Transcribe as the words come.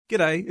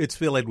G'day, it's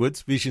Phil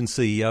Edwards, Vision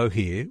CEO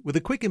here, with a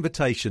quick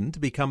invitation to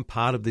become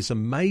part of this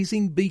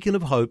amazing beacon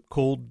of hope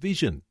called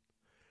Vision.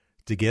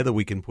 Together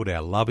we can put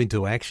our love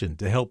into action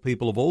to help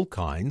people of all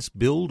kinds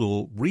build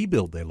or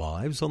rebuild their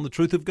lives on the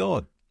truth of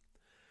God.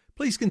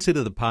 Please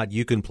consider the part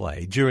you can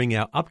play during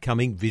our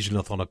upcoming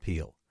Visionathon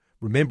appeal,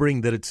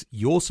 remembering that it's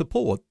your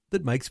support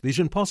that makes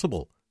Vision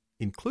possible,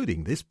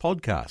 including this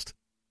podcast.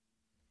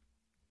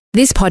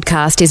 This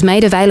podcast is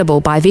made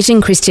available by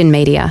Vision Christian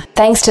Media,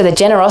 thanks to the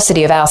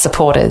generosity of our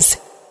supporters.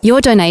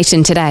 Your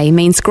donation today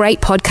means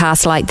great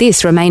podcasts like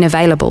this remain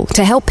available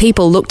to help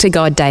people look to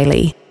God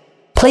daily.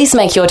 Please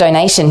make your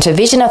donation to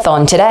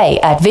Visionathon today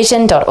at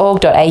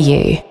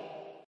vision.org.au.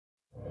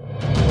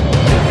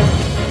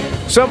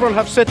 Several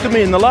have said to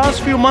me in the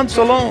last few months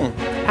alone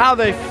how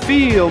they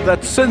feel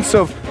that sense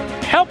of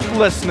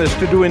helplessness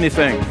to do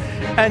anything.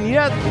 And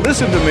yet,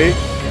 listen to me,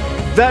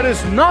 that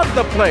is not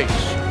the place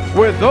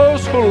where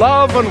those who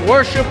love and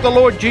worship the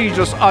Lord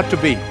Jesus ought to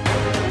be.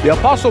 The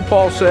Apostle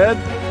Paul said,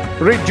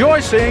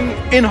 rejoicing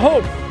in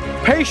hope,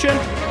 patient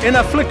in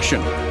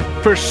affliction,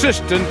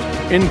 persistent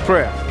in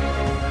prayer.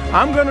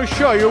 I'm going to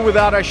show you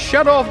without a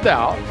shadow of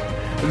doubt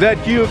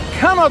that you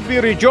cannot be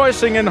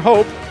rejoicing in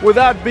hope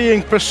without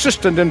being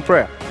persistent in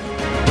prayer.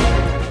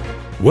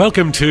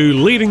 Welcome to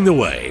Leading the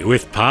Way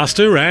with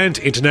pastor and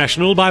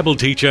international Bible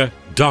teacher,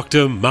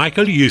 Dr.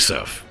 Michael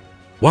Youssef.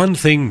 One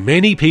thing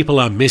many people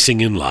are missing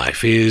in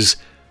life is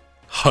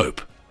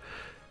hope.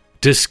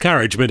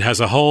 Discouragement has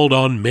a hold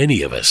on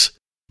many of us,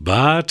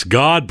 but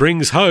God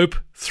brings hope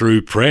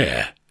through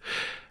prayer.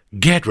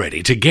 Get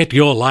ready to get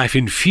your life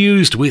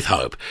infused with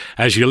hope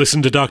as you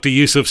listen to Dr.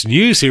 Youssef's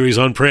new series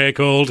on prayer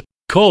called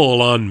Call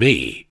on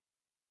Me.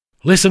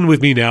 Listen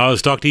with me now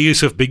as Dr.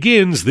 Youssef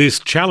begins this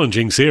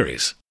challenging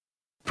series.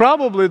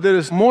 Probably there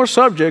is more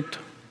subject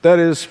that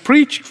is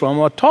preached from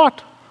or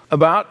taught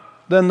about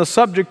than the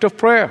subject of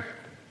prayer.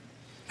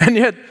 And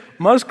yet,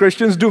 most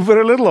Christians do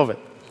very little of it.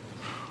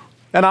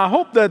 And I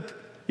hope that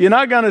you're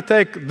not going to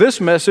take this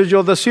message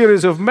or the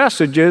series of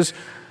messages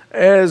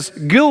as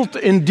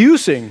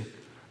guilt-inducing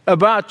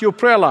about your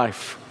prayer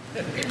life.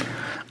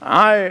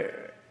 I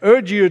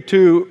urge you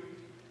to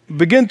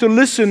begin to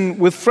listen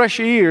with fresh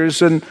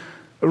ears and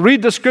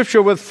read the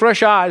Scripture with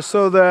fresh eyes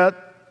so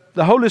that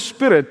the Holy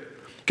Spirit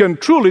can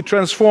truly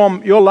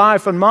transform your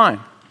life and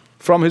mine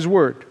from His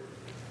Word.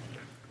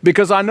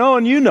 Because I know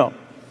and you know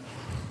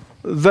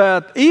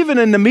that even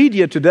in the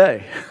media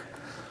today,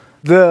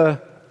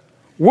 the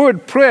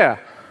word prayer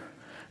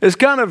is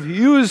kind of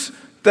used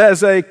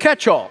as a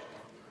catch-all.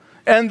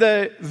 And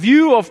the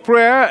view of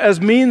prayer as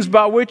means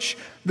by which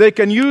they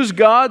can use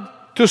God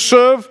to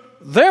serve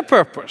their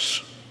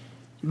purpose.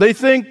 They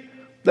think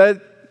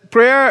that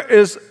prayer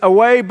is a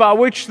way by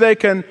which they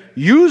can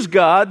use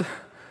God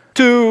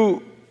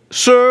to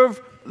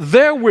serve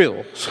their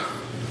wills.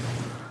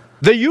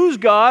 They use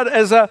God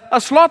as a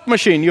slot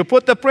machine. You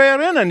put the prayer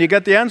in and you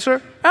get the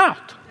answer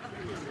out.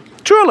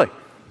 Truly.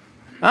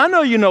 I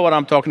know you know what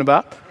I'm talking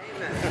about.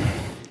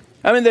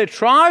 I mean, they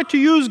try to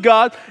use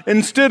God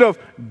instead of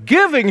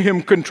giving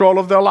Him control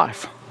of their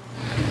life.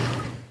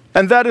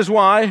 And that is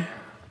why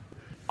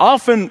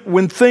often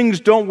when things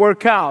don't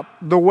work out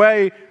the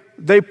way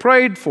they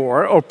prayed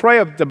for or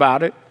prayed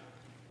about it,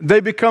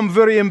 they become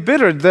very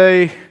embittered.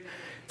 They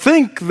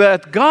think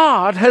that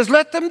God has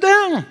let them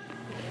down.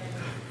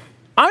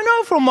 I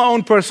know from my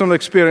own personal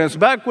experience,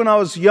 back when I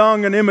was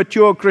young and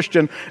immature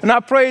Christian, and I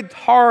prayed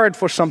hard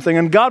for something,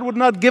 and God would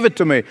not give it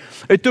to me.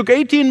 It took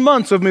 18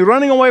 months of me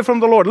running away from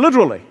the Lord,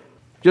 literally.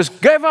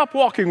 Just gave up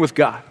walking with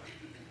God.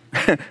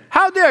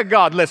 How dare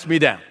God let me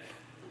down?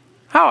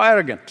 How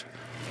arrogant.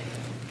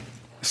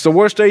 It's the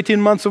worst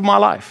 18 months of my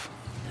life.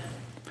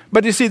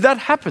 But you see, that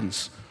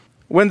happens.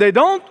 When they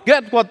don't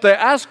get what they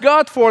ask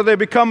God for, they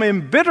become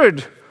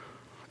embittered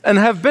and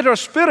have bitter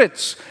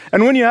spirits.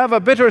 And when you have a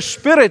bitter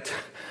spirit,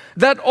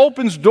 that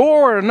opens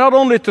door not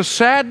only to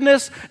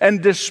sadness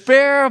and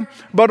despair,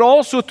 but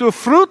also to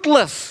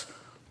fruitless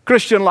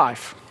Christian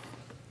life.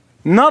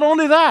 Not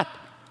only that,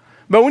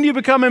 but when you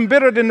become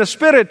embittered in the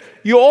spirit,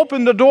 you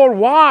open the door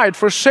wide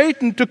for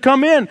Satan to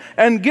come in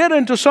and get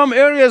into some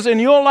areas in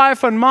your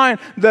life and mine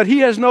that he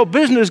has no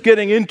business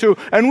getting into,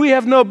 and we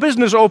have no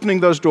business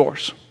opening those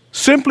doors,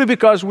 simply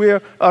because we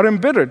are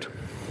embittered.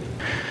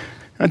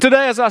 And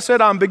today, as I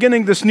said, I'm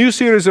beginning this new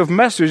series of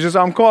messages.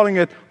 I'm calling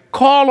it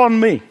Call on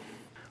Me.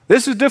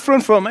 This is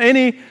different from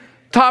any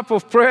type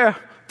of prayer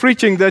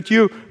preaching that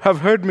you have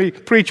heard me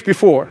preach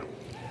before.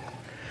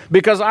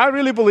 Because I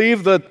really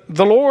believe that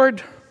the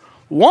Lord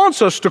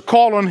wants us to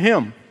call on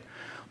Him,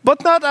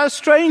 but not as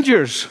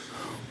strangers.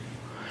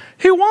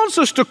 He wants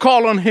us to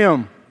call on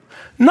Him,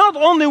 not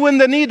only when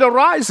the need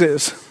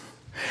arises.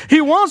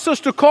 He wants us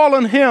to call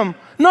on Him,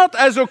 not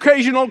as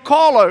occasional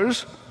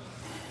callers.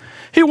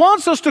 He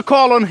wants us to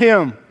call on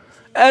Him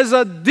as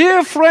a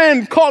dear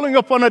friend calling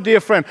upon a dear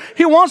friend.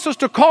 He wants us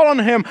to call on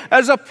Him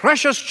as a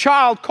precious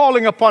child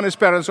calling upon his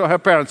parents or her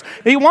parents.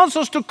 He wants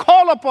us to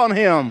call upon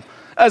Him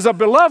as a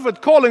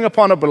beloved calling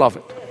upon a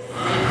beloved.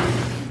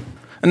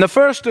 And the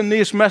first in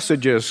these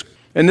messages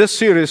in this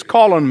series,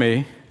 Call on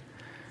Me,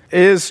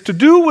 is to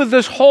do with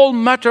this whole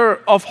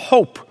matter of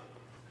hope.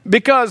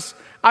 Because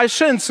I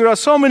sense there are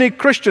so many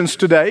Christians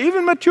today,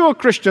 even mature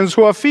Christians,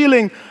 who are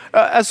feeling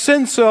a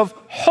sense of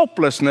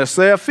hopelessness.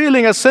 They are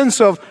feeling a sense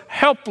of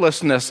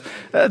helplessness.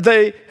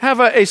 They have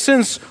a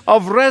sense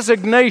of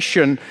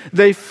resignation.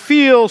 They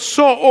feel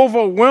so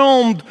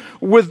overwhelmed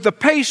with the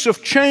pace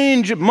of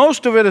change.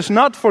 Most of it is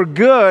not for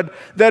good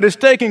that is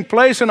taking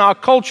place in our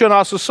culture, in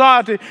our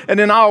society, and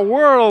in our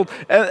world.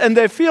 And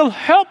they feel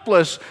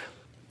helpless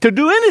to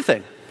do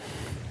anything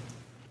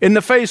in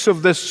the face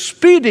of this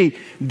speedy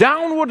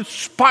downward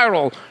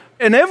spiral.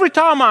 And every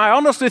time I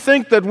honestly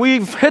think that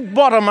we've hit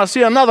bottom, I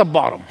see another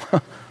bottom.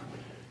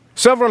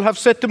 Several have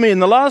said to me in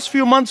the last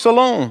few months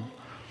alone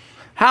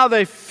how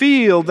they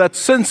feel that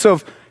sense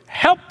of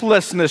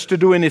helplessness to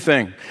do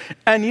anything.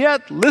 And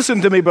yet,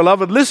 listen to me,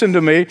 beloved, listen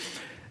to me,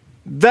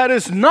 that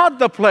is not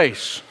the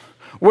place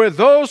where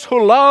those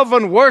who love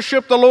and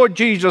worship the Lord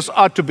Jesus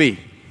ought to be.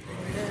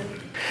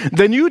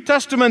 The New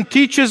Testament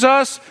teaches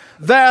us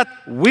that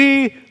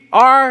we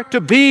are to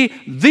be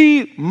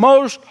the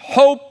most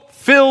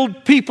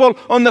hope-filled people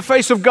on the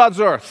face of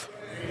God's earth.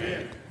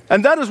 Amen.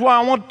 And that is why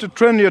I want to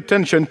turn your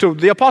attention to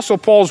the Apostle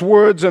Paul's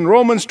words in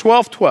Romans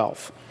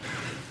 12:12.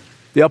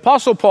 The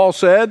Apostle Paul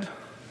said,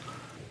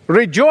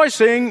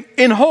 rejoicing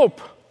in hope,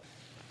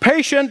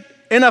 patient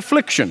in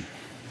affliction,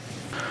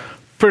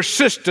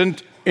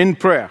 persistent in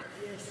prayer.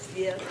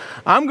 Yes.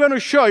 I'm going to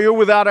show you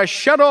without a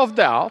shadow of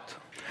doubt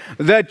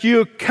that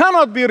you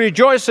cannot be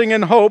rejoicing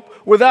in hope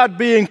without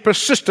being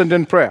persistent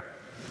in prayer.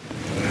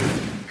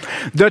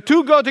 The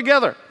two go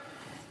together.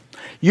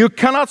 You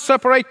cannot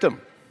separate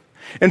them.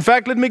 In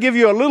fact, let me give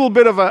you a little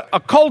bit of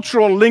a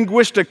cultural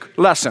linguistic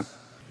lesson.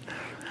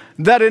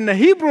 That in the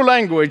Hebrew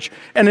language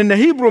and in the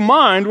Hebrew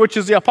mind, which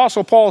is the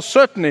Apostle Paul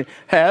certainly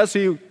has,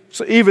 he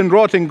even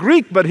wrote in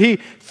Greek, but he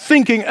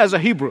thinking as a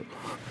Hebrew.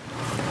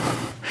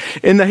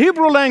 In the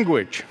Hebrew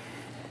language,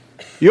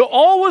 you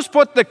always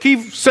put the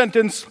key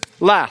sentence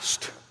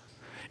last.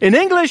 In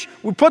English,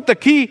 we put the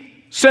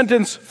key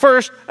sentence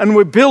first and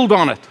we build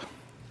on it.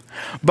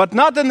 But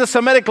not in the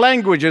Semitic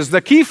languages.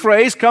 The key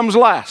phrase comes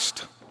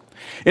last.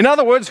 In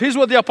other words, here's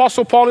what the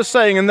Apostle Paul is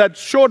saying in that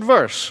short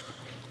verse.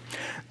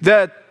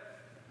 That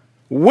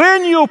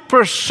when you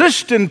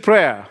persist in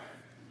prayer,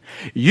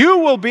 you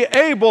will be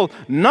able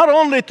not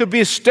only to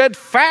be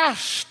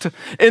steadfast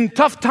in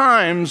tough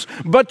times,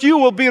 but you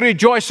will be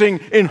rejoicing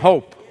in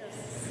hope.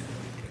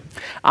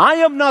 I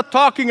am not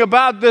talking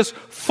about this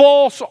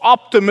false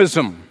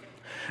optimism,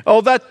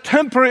 or that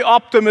temporary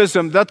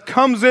optimism that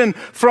comes in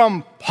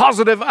from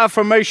positive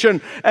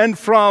affirmation and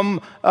from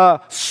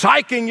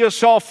psyching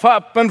yourself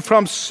up and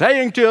from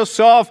saying to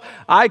yourself,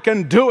 I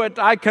can do it,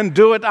 I can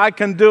do it, I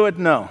can do it.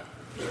 No.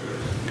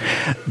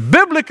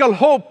 Biblical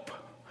hope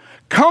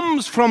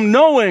comes from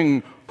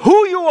knowing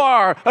who you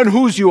are and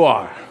whose you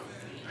are.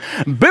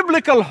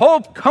 Biblical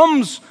hope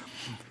comes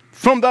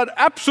from that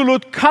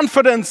absolute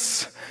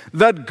confidence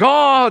that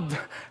God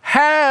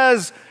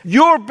has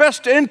your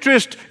best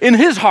interest in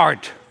His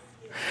heart.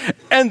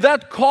 And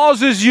that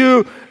causes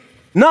you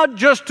not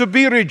just to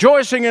be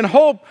rejoicing in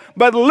hope,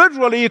 but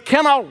literally you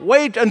cannot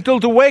wait until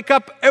to wake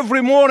up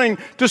every morning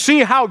to see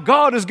how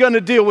God is going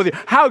to deal with you,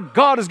 how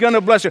God is going to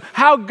bless you,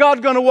 how God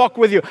is going to walk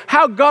with you,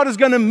 how God is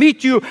going to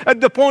meet you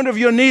at the point of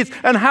your needs,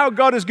 and how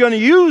God is going to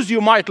use you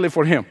mightily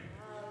for Him.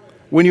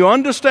 When you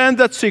understand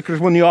that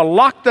secret, when you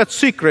unlock that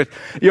secret,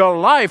 your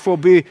life will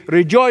be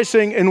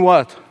rejoicing in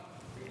what?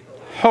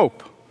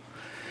 Hope.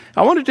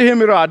 I wanted to hear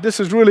me right. This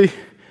is really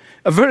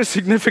a very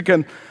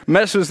significant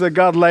message that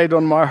God laid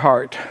on my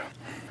heart.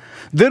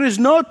 There is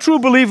no true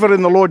believer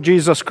in the Lord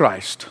Jesus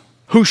Christ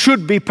who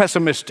should be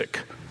pessimistic.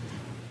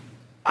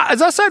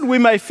 As I said, we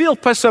may feel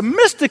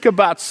pessimistic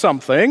about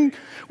something.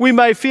 We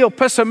may feel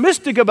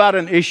pessimistic about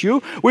an issue.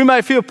 We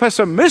may feel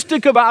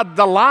pessimistic about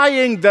the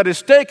lying that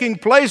is taking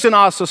place in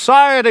our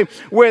society,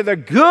 where the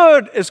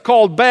good is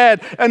called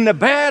bad and the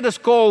bad is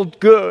called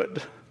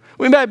good.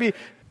 We may be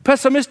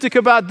pessimistic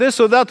about this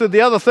or that or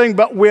the other thing,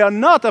 but we are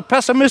not a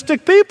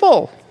pessimistic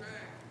people.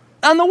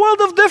 And the world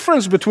of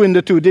difference between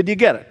the two, did you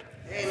get it?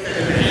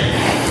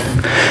 Amen.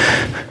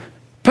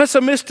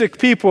 Pessimistic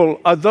people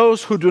are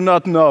those who do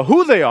not know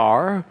who they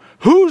are,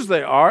 whose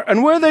they are,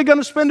 and where they're going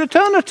to spend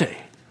eternity.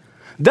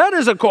 That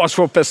is a cause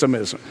for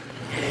pessimism.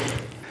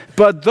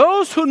 But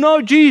those who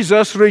know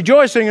Jesus,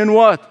 rejoicing in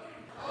what?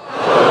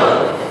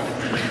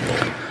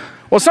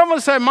 Well,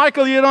 someone say,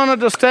 Michael, you don't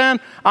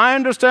understand. I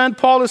understand.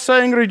 Paul is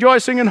saying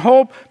rejoicing in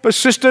hope,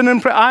 persistent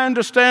in prayer. I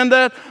understand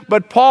that.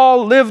 But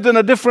Paul lived in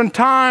a different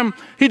time.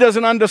 He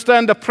doesn't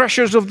understand the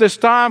pressures of this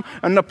time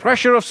and the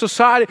pressure of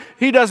society.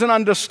 He doesn't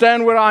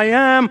understand where I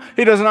am.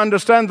 He doesn't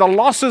understand the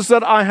losses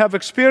that I have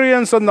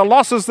experienced and the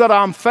losses that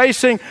I'm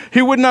facing.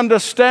 He wouldn't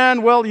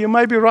understand. Well, you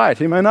may be right.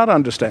 He may not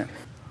understand.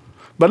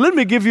 But let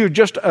me give you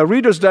just a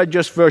Reader's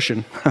Digest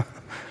version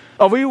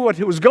of what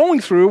he was going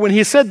through when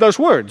he said those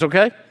words,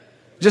 okay?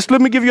 Just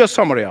let me give you a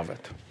summary of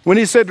it. When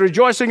he said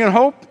rejoicing in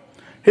hope,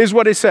 here's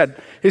what he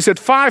said. He said,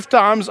 5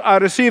 times I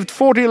received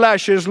 40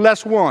 lashes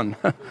less 1.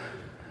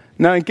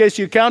 Now, in case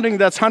you're counting,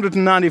 that's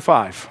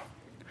 195.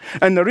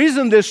 And the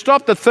reason they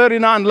stopped at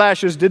 39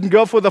 lashes, didn't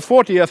go for the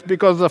 40th,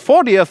 because the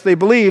 40th they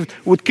believed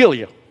would kill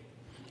you.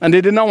 And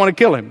they did not want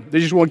to kill him. They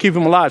just want to keep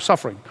him alive,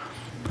 suffering.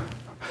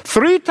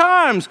 3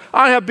 times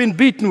I have been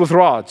beaten with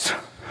rods.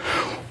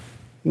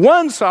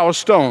 Once I was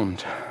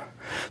stoned.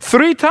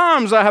 3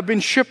 times I have been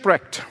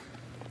shipwrecked.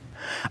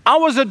 I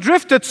was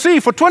adrift at sea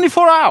for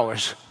 24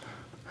 hours.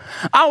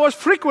 I was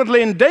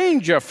frequently in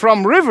danger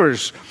from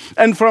rivers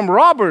and from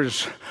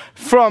robbers,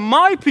 from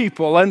my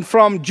people and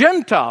from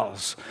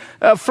Gentiles,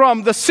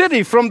 from the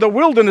city, from the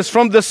wilderness,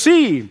 from the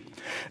sea,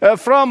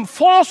 from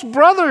false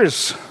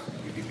brothers,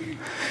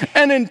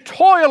 and in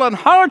toil and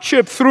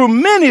hardship through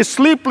many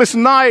sleepless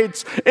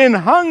nights, in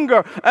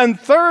hunger and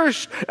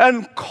thirst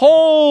and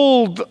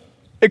cold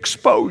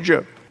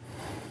exposure.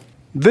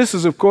 This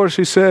is, of course,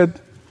 he said,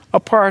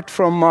 apart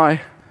from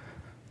my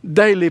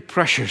daily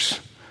pressures,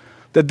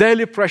 the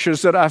daily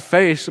pressures that I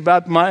face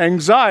about my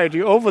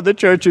anxiety over the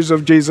churches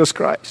of Jesus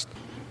Christ.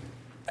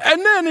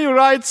 And then he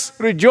writes,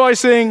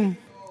 rejoicing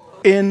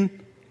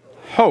in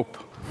hope.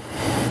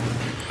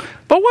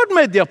 But what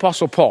made the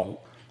Apostle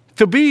Paul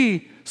to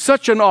be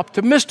such an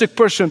optimistic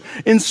person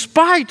in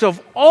spite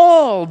of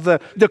all the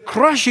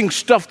crushing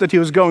stuff that he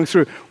was going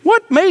through?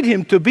 What made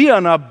him to be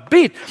on a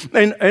beat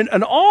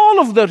and all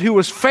of that he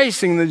was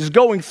facing that he's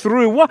going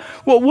through?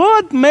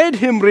 What made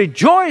him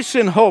rejoice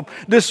in hope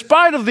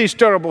despite of these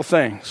terrible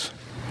things?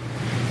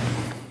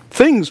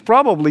 Things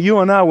probably you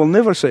and I will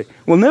never see,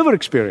 will never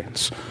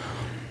experience.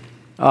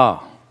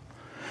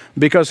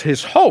 Because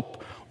his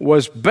hope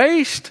was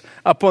based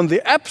upon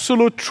the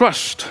absolute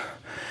trust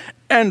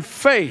and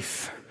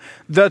faith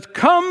that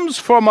comes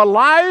from a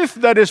life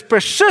that is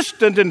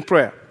persistent in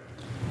prayer.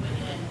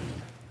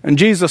 And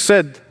Jesus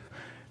said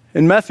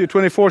in Matthew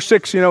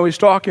 24:6, he's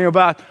talking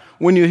about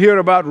when you hear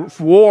about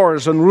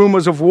wars and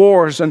rumors of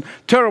wars and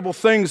terrible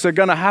things that are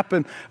going to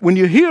happen. When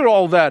you hear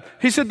all that,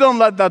 he said, don't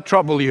let that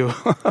trouble you.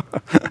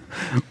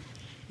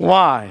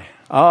 Why?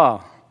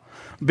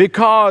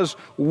 Because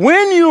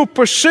when you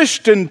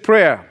persist in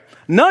prayer,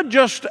 not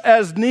just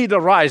as need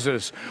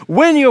arises,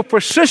 when you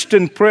persist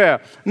in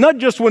prayer, not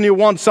just when you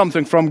want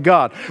something from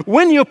God,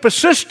 when you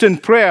persist in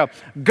prayer,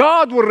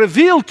 God will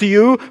reveal to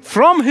you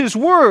from His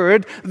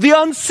Word the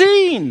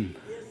unseen.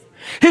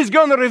 He's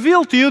going to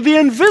reveal to you the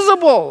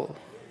invisible.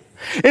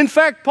 In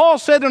fact, Paul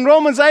said in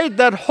Romans 8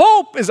 that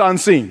hope is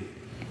unseen.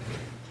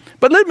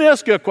 But let me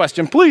ask you a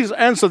question. Please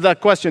answer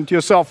that question to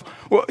yourself.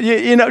 Well,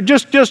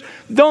 just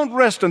don't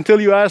rest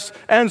until you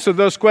answer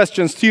those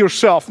questions to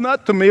yourself,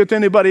 not to me or to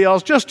anybody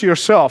else, just to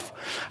yourself.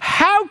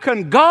 How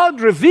can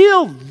God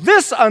reveal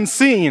this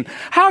unseen?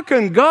 How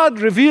can God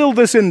reveal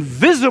this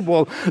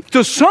invisible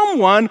to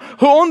someone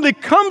who only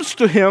comes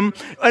to Him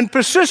and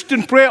persists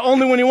in prayer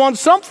only when he wants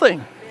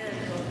something?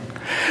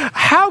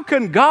 How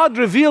can God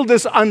reveal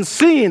this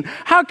unseen?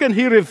 How can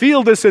He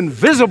reveal this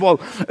invisible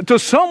to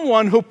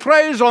someone who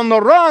prays on the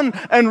run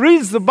and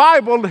reads the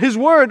Bible, His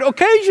Word,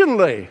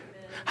 occasionally?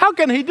 How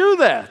can He do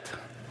that?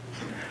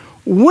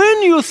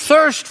 When you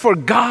thirst for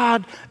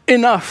God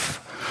enough,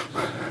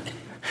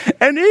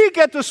 and you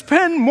get to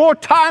spend more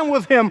time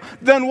with Him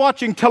than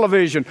watching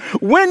television.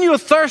 When you're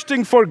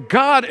thirsting for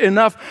God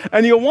enough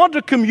and you want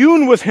to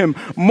commune with Him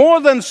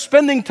more than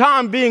spending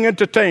time being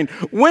entertained.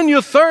 When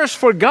you thirst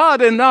for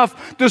God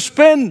enough to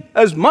spend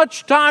as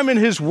much time in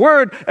His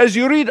Word as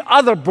you read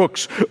other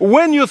books.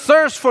 When you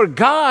thirst for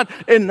God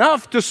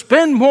enough to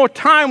spend more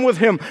time with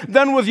Him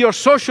than with your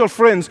social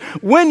friends.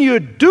 When you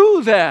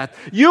do that,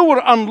 you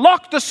will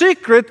unlock the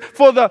secret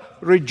for the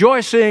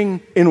rejoicing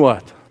in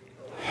what?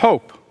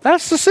 Hope.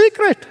 That's the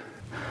secret.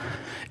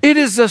 It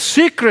is the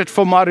secret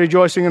for my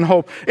rejoicing and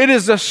hope. It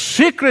is the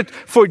secret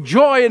for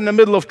joy in the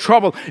middle of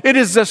trouble. It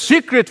is the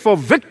secret for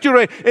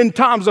victory in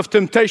times of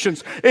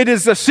temptations. It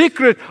is the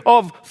secret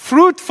of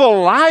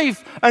fruitful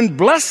life and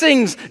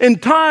blessings in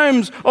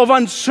times of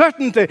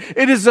uncertainty.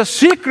 It is the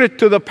secret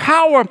to the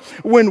power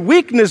when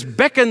weakness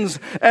beckons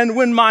and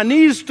when my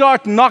knees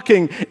start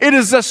knocking. It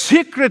is the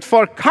secret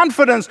for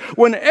confidence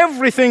when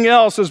everything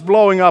else is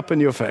blowing up in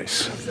your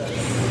face.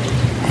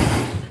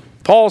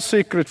 Paul's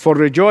secret for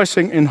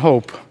rejoicing in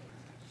hope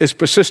is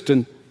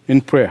persistent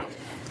in prayer.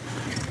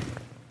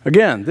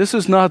 Again, this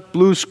is not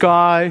blue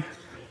sky,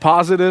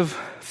 positive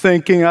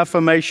thinking,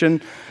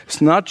 affirmation.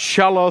 It's not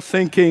shallow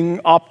thinking,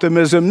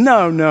 optimism.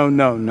 No.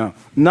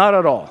 Not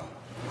at all.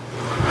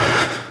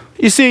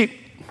 You see,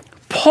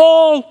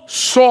 Paul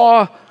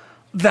saw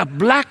the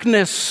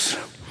blackness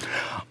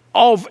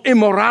of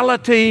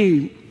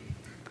immorality,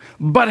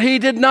 but he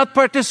did not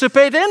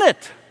participate in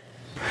it.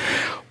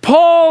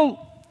 Paul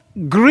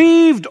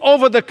grieved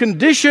over the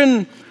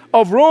condition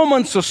of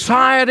Roman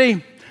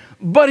society,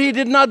 but he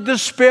did not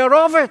despair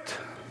of it.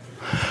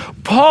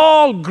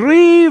 Paul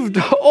grieved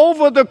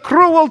over the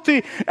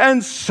cruelty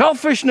and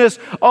selfishness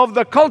of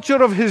the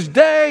culture of his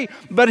day,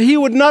 but he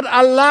would not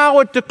allow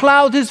it to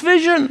cloud his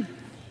vision.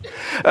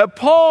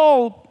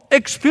 Paul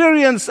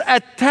experienced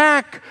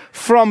attack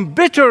from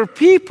bitter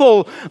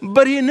people,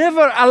 but he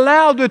never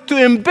allowed it to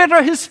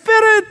embitter his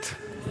spirit.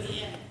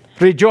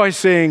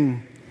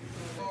 Rejoicing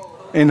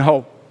in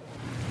hope.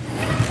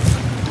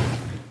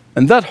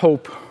 And that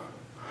hope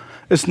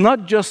is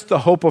not just the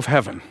hope of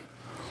heaven.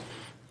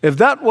 If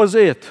that was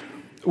it,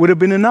 it would have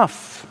been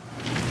enough.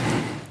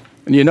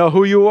 And you know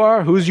who you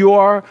are, whose you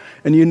are,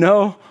 and you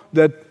know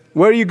that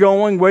where you're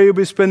going, where you'll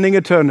be spending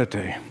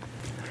eternity.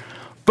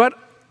 But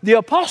the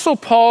Apostle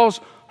Paul's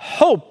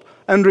hope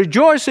and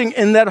rejoicing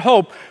in that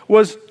hope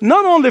was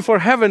not only for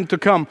heaven to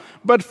come,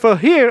 but for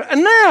here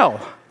and now,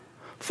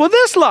 for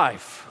this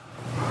life.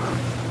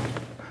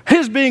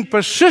 His being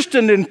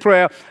persistent in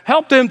prayer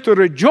helped him to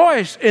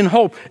rejoice in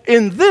hope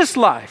in this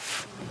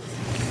life.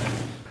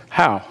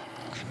 How?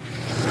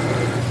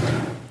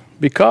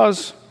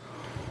 Because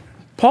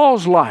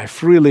Paul's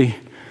life really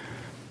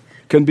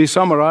can be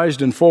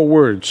summarized in 4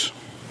 words.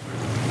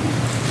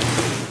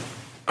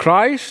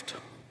 Christ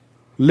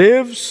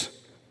lives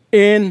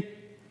in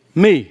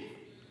me.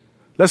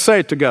 Let's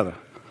say it together.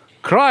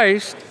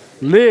 Christ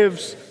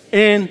lives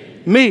in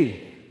me.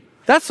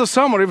 That's a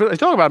summary. I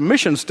talk about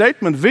mission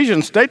statement,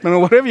 vision statement, or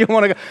whatever you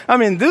want to go. I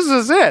mean, this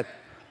is it.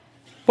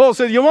 Paul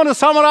said, you want to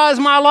summarize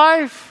my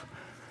life?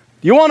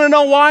 Do you want to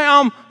know why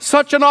I'm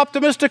such an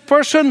optimistic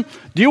person?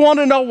 Do you want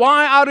to know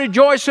why I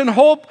rejoice in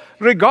hope,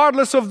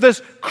 regardless of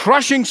this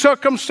crushing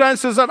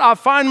circumstances that I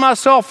find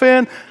myself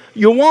in?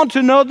 You want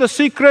to know the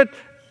secret?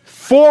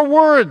 4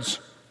 words.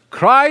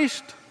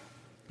 Christ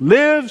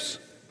lives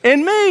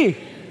in me.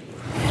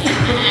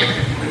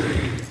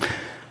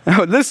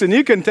 Now, listen,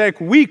 you can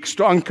take weeks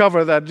to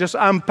uncover that, just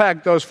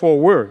unpack those 4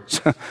 words.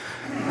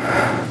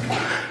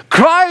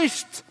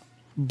 Christ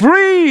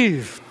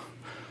breathes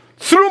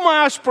through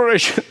my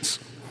aspirations.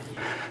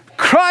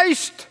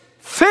 Christ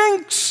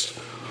thinks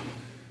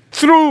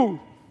through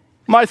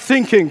my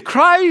thinking.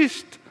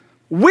 Christ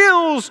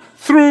wills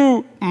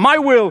through my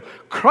will.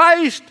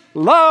 Christ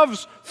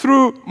loves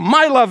through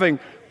my loving.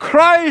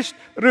 Christ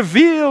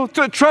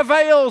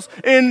travails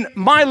in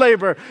my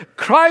labor.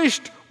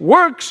 Christ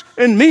works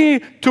in me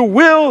to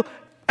will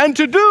and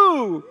to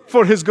do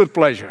for his good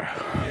pleasure.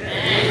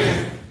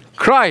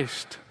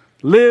 Christ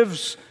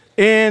lives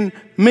in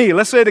me.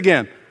 Let's say it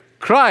again.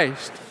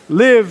 Christ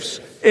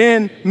lives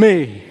in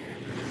me.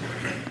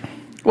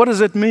 What does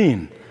it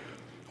mean?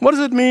 What does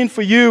it mean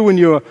for you when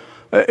you're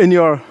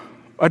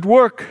at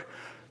work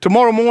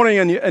tomorrow morning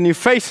and you're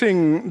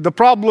facing the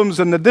problems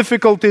and the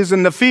difficulties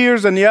and the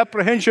fears and the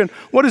apprehension?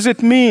 What does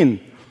it mean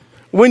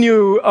when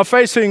you are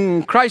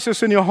facing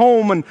crisis in your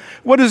home? And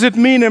what does it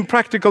mean in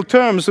practical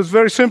terms? It's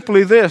very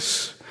simply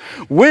this.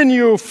 When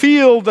you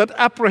feel that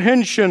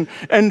apprehension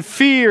and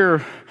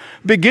fear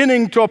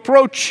beginning to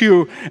approach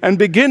you and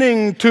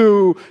beginning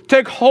to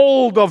take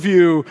hold of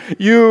you,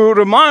 you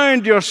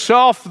remind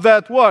yourself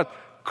that what?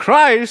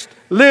 Christ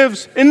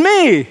lives in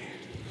me.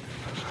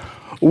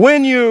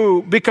 When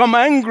you become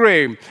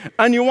angry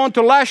and you want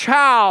to lash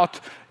out,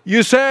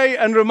 you say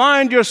and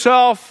remind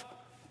yourself,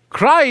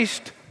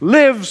 Christ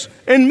lives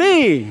in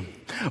me.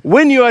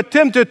 When you are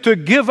tempted to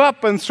give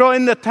up and throw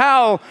in the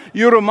towel,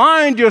 you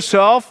remind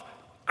yourself,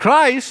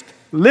 Christ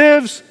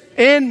lives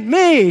in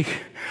me.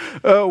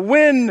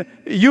 When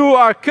you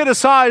are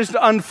criticized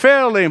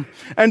unfairly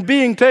and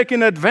being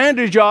taken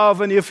advantage of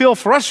and you feel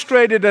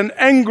frustrated and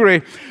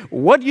angry,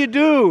 what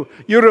do?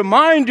 You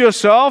remind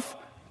yourself,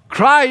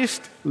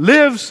 Christ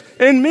lives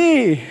in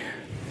me.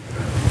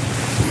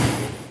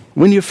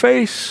 When you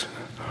face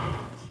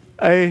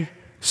a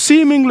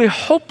seemingly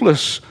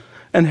hopeless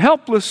and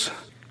helpless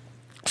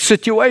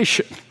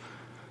situation,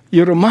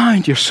 you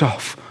remind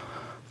yourself,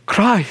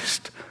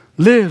 Christ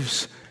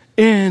lives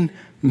in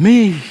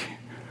me.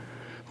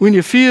 When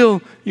you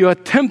feel you are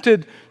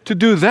tempted to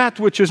do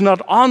that which is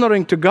not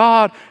honoring to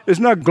God, is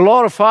not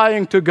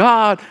glorifying to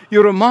God,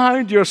 you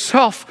remind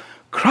yourself,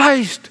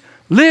 Christ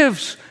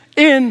lives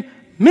in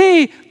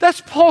me. That's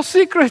Paul's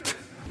secret.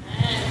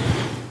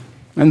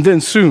 And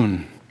then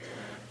soon,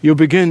 you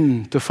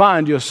begin to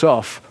find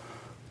yourself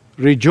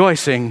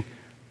rejoicing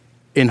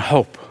in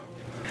hope.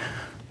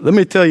 Let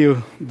me tell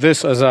you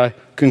this as I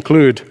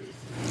conclude.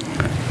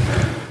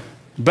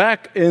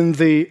 Back in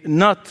the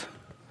not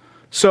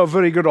so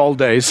very good old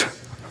days,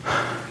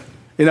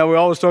 we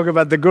always talk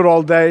about the good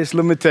old days.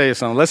 Let me tell you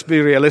something. Let's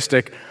be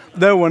realistic.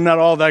 They were not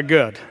all that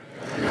good.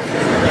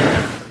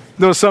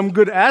 There were some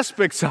good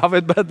aspects of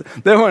it, but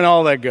they weren't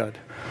all that good.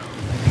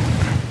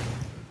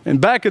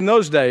 And back in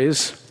those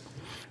days,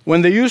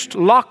 when they used to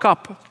lock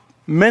up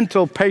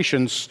mental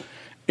patients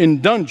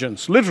in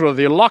dungeons, literally,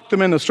 they locked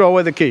them in and throw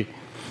away the key.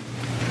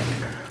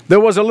 There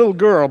was a little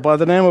girl by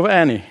the name of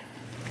Annie.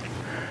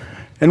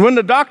 And when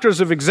the doctors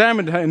have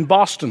examined her in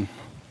Boston,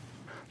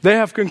 they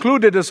have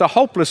concluded it's a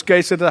hopeless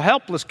case, it's a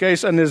helpless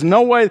case, and there's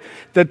no way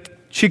that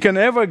she can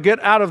ever get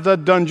out of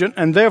that dungeon,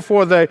 and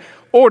therefore they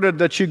ordered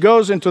that she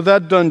goes into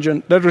that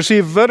dungeon that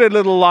received very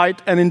little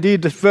light and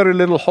indeed very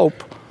little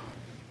hope,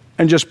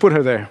 and just put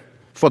her there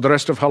for the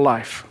rest of her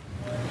life.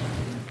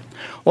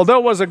 Well, there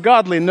was a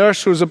godly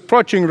nurse who was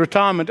approaching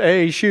retirement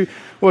age. She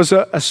was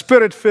a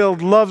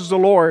spirit-filled, loves the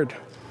Lord.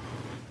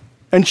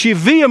 And she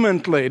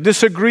vehemently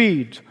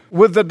disagreed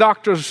with the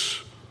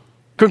doctor's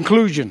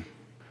conclusion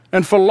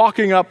and for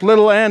locking up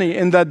little Annie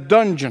in that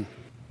dungeon.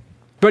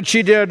 But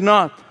she dared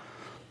not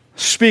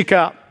speak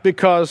out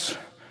because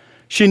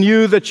she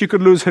knew that she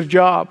could lose her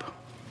job.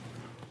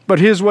 But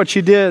here's what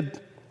she did.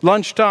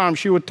 Lunchtime,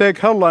 she would take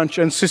her lunch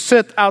and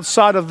sit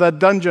outside of that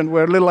dungeon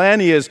where little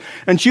Annie is,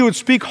 and she would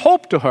speak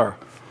hope to her,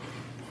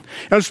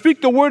 and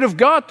speak the word of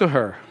God to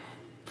her,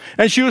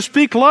 and she would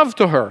speak love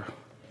to her.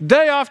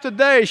 Day after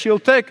day, she'll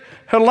take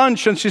her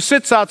lunch and she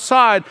sits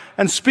outside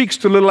and speaks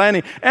to little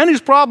Annie.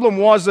 Annie's problem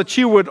was that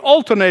she would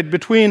alternate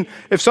between,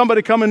 if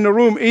somebody come in the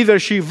room, either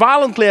she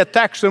violently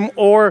attacks them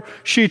or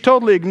she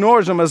totally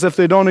ignores them as if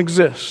they don't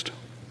exist.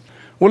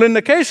 Well, in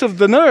the case of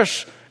the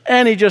nurse,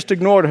 Annie just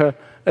ignored her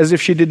as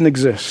if she didn't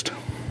exist.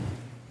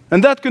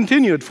 And that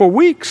continued for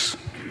weeks.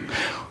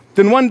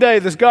 Then one day,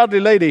 this godly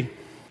lady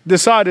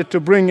decided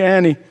to bring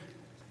Annie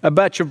a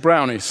batch of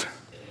brownies.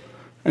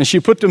 And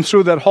she put them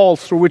through that hall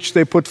through which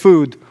they put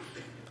food.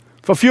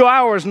 For a few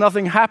hours,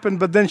 nothing happened,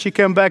 but then she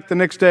came back the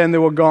next day and they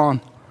were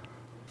gone.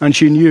 And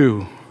she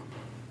knew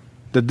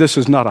that this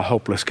is not a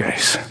hopeless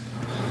case.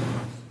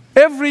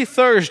 Every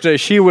Thursday,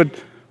 she would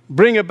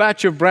bring a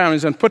batch of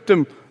brownies and put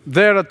them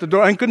there at the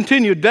door and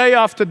continue day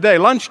after day.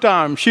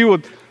 Lunchtime, she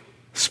would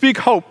speak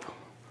hope,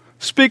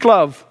 speak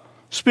love,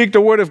 speak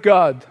the word of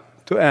God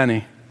to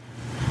Annie.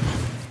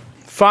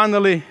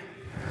 Finally,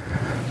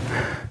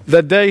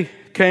 that day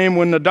came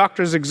when the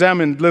doctors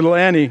examined little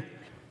Annie,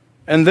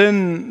 and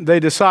then they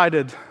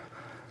decided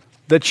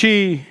that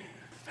she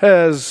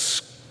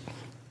has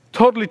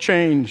totally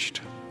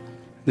changed.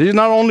 She's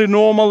not only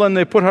normal, and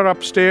they put her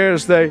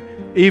upstairs, they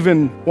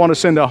even want to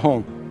send her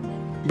home.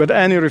 But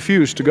Annie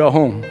refused to go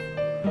home,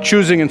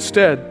 choosing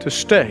instead to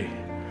stay,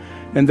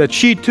 and that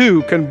she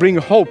too can bring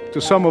hope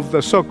to some of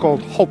the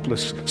so-called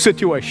hopeless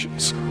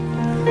situations.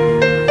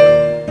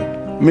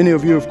 Many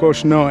of you, of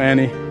course, know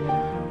Annie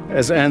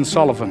as Anne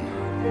Sullivan,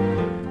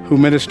 who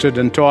ministered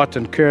and taught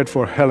and cared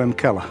for Helen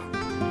Keller.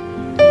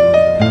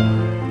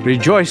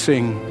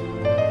 Rejoicing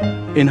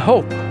in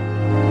hope.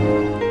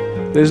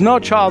 There's no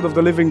child of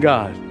the living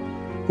God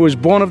who is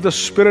born of the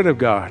Spirit of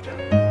God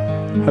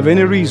have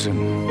any reason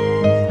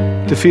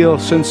to feel a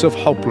sense of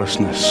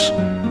hopelessness.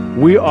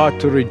 We are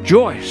to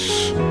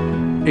rejoice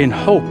in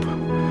hope.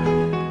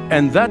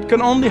 And that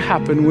can only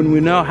happen when we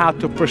know how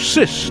to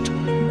persist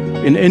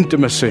in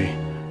intimacy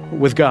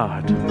with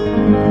God.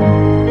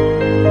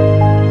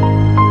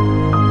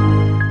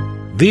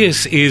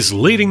 This is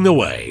Leading the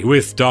Way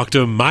with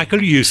Dr.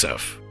 Michael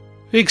Youssef.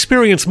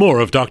 Experience more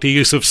of Dr.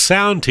 Youssef's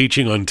sound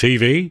teaching on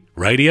TV,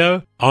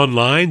 radio,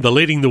 online, the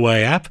Leading the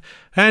Way app,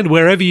 and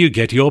wherever you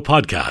get your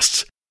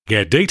podcasts.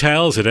 Get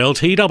details at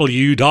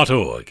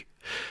ltw.org.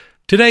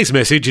 Today's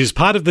message is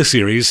part of the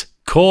series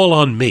Call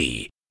on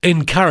Me,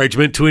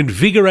 encouragement to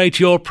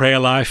invigorate your prayer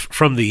life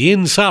from the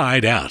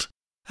inside out.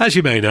 As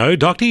you may know,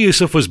 Dr.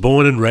 Youssef was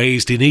born and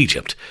raised in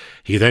Egypt.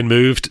 He then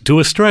moved to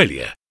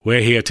Australia,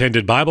 where he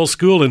attended Bible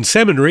school and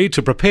seminary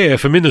to prepare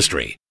for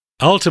ministry,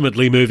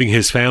 ultimately moving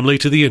his family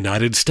to the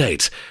United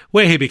States,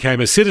 where he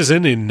became a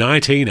citizen in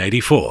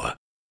 1984.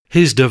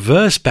 His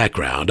diverse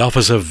background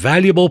offers a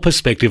valuable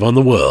perspective on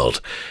the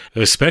world,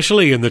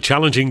 especially in the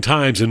challenging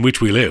times in which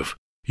we live.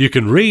 You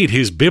can read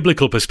his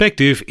biblical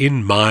perspective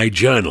in My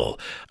Journal,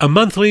 a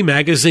monthly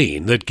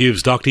magazine that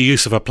gives Dr.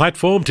 Youssef a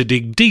platform to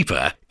dig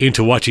deeper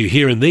into what you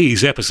hear in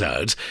these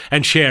episodes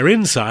and share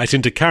insight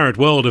into current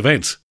world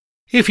events.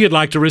 If you'd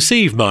like to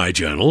receive My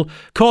Journal,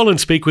 call and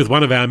speak with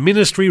one of our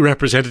ministry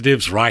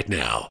representatives right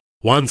now.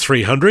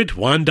 1300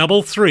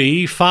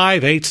 133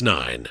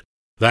 589.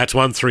 That's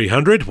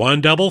 1300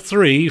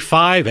 133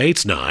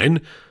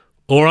 589,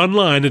 or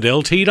online at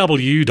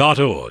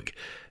ltw.org,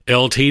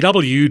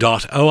 ltw.org.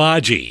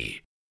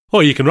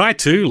 Or you can write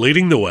to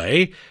Leading the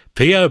Way,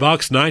 P.O.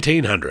 Box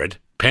 1900,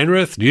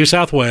 Penrith, New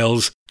South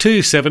Wales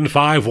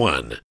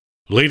 2751.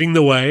 Leading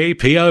the Way,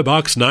 P.O.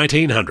 Box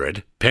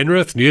 1900,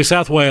 Penrith, New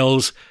South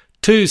Wales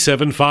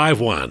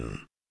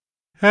 2751.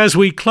 As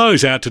we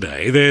close out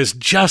today, there's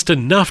just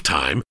enough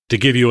time to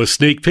give you a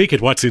sneak peek at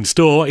what's in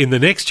store in the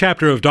next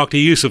chapter of Dr.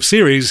 Youssef's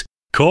series,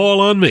 Call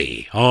on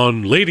Me,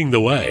 on Leading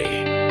the Way.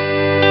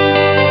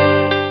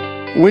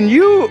 When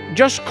you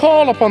just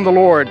call upon the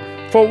Lord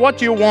for what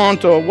you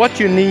want or what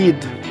you need,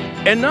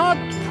 and not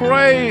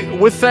pray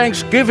with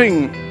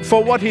thanksgiving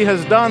for what He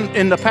has done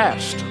in the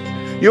past,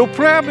 your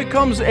prayer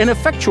becomes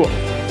ineffectual.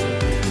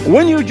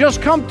 When you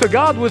just come to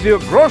God with your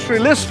grocery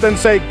list and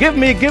say, give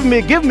me, give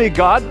me, give me,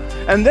 God,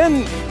 and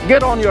then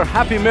get on your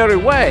happy, merry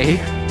way,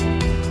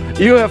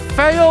 you have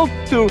failed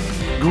to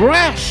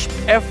grasp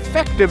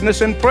effectiveness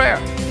in prayer.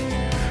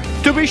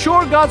 To be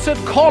sure, God said,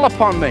 call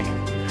upon me.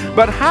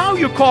 But how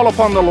you call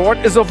upon the Lord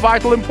is of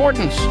vital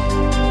importance.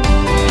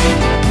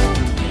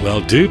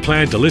 Well, do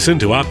plan to listen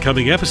to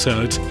upcoming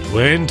episodes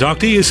when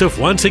Dr. Youssef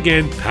once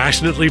again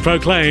passionately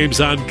proclaims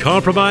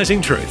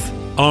uncompromising truth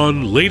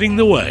on Leading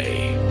the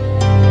Way.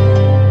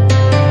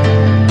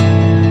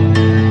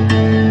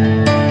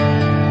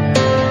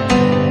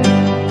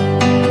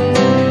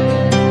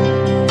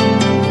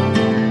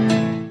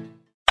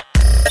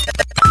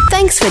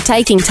 Thanks for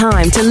taking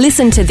time to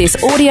listen to this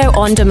audio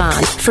on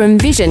demand from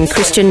Vision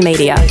Christian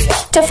Media.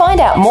 To find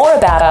out more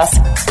about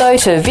us, go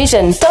to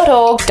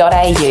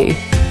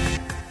vision.org.au.